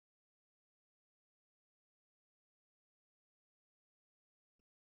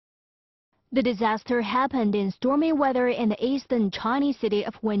The disaster happened in stormy weather in the eastern Chinese city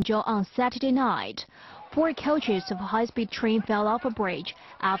of Wenzhou on Saturday night. 4 coaches of a high-speed train fell off a bridge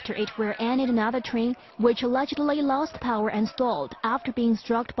after it rear-ended another train, which allegedly lost power and stalled after being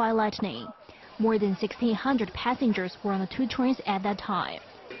struck by lightning. More than 1,600 passengers were on the 2 trains at that time.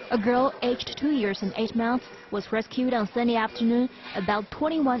 A girl aged 2 years and 8 months was rescued on Sunday afternoon, about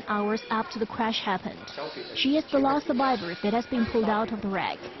 21 hours after the crash happened. She is the last survivor that has been pulled out of the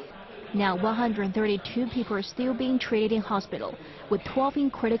wreck. Now 132 people are still being treated in hospital, with 12 in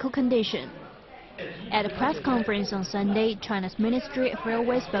critical condition. At a press conference on Sunday, China's Ministry of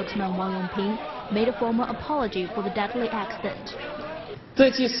Railway spokesman Wang Yongping made a formal apology for the deadly accident.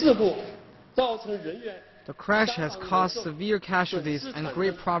 The crash has caused severe casualties and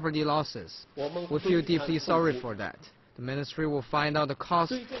great property losses. We feel deeply sorry for that. The ministry will find out the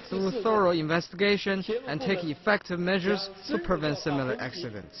cause through a thorough investigation and take effective measures to prevent similar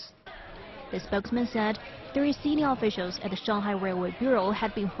accidents. The spokesman said 3 senior officials at the Shanghai Railway Bureau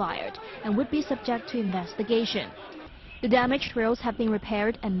had been fired and would be subject to investigation. The damaged rails have been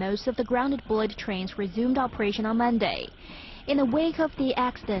repaired and most of the grounded bullet trains resumed operation on Monday. In the wake of the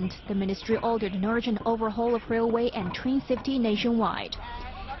accident, the ministry ordered an urgent overhaul of railway and train safety nationwide.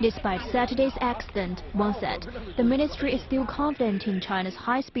 Despite Saturday's accident, Wang said the ministry is still confident in China's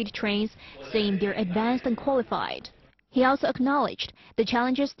high-speed trains, saying they're advanced and qualified. He also acknowledged the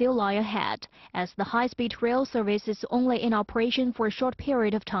challenges still lie ahead, as the high-speed rail service is only in operation for a short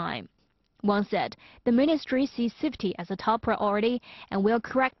period of time. Wang said the ministry sees safety as a top priority and will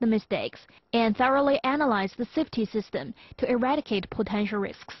correct the mistakes and thoroughly analyze the safety system to eradicate potential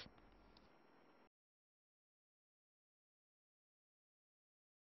risks.